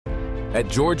At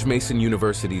George Mason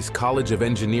University's College of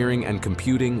Engineering and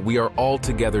Computing, we are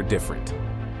altogether different.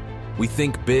 We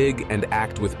think big and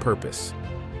act with purpose.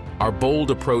 Our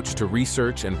bold approach to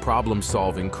research and problem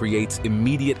solving creates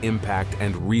immediate impact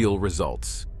and real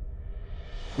results.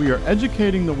 We are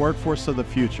educating the workforce of the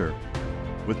future.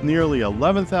 With nearly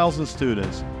 11,000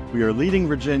 students, we are leading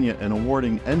Virginia in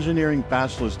awarding engineering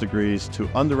bachelor's degrees to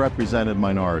underrepresented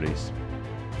minorities.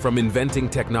 From inventing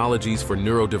technologies for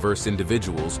neurodiverse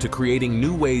individuals to creating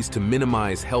new ways to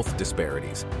minimize health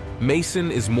disparities,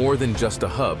 Mason is more than just a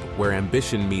hub where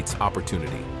ambition meets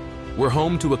opportunity. We're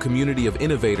home to a community of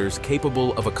innovators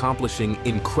capable of accomplishing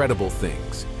incredible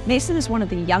things. Mason is one of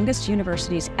the youngest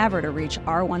universities ever to reach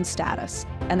R1 status,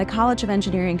 and the College of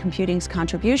Engineering and Computing's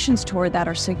contributions toward that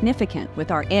are significant,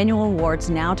 with our annual awards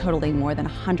now totaling more than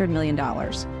 $100 million.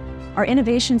 Our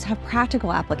innovations have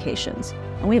practical applications,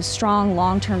 and we have strong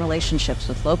long-term relationships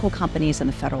with local companies and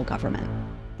the federal government.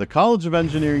 The College of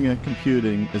Engineering and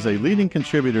Computing is a leading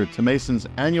contributor to Mason's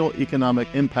annual economic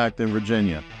impact in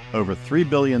Virginia, over $3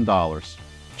 billion.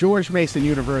 George Mason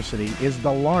University is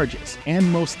the largest and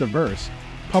most diverse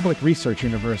public research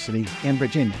university in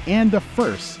Virginia, and the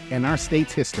first in our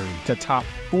state's history to top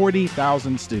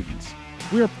 40,000 students.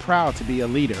 We're proud to be a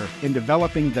leader in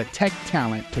developing the tech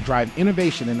talent to drive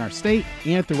innovation in our state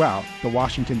and throughout the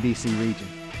Washington, D.C. region.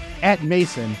 At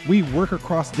Mason, we work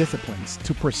across disciplines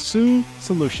to pursue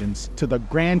solutions to the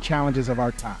grand challenges of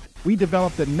our time. We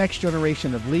develop the next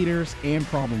generation of leaders and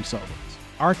problem solvers.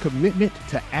 Our commitment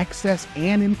to access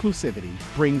and inclusivity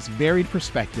brings varied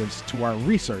perspectives to our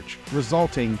research,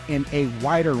 resulting in a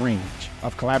wider range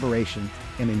of collaboration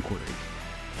and inquiry.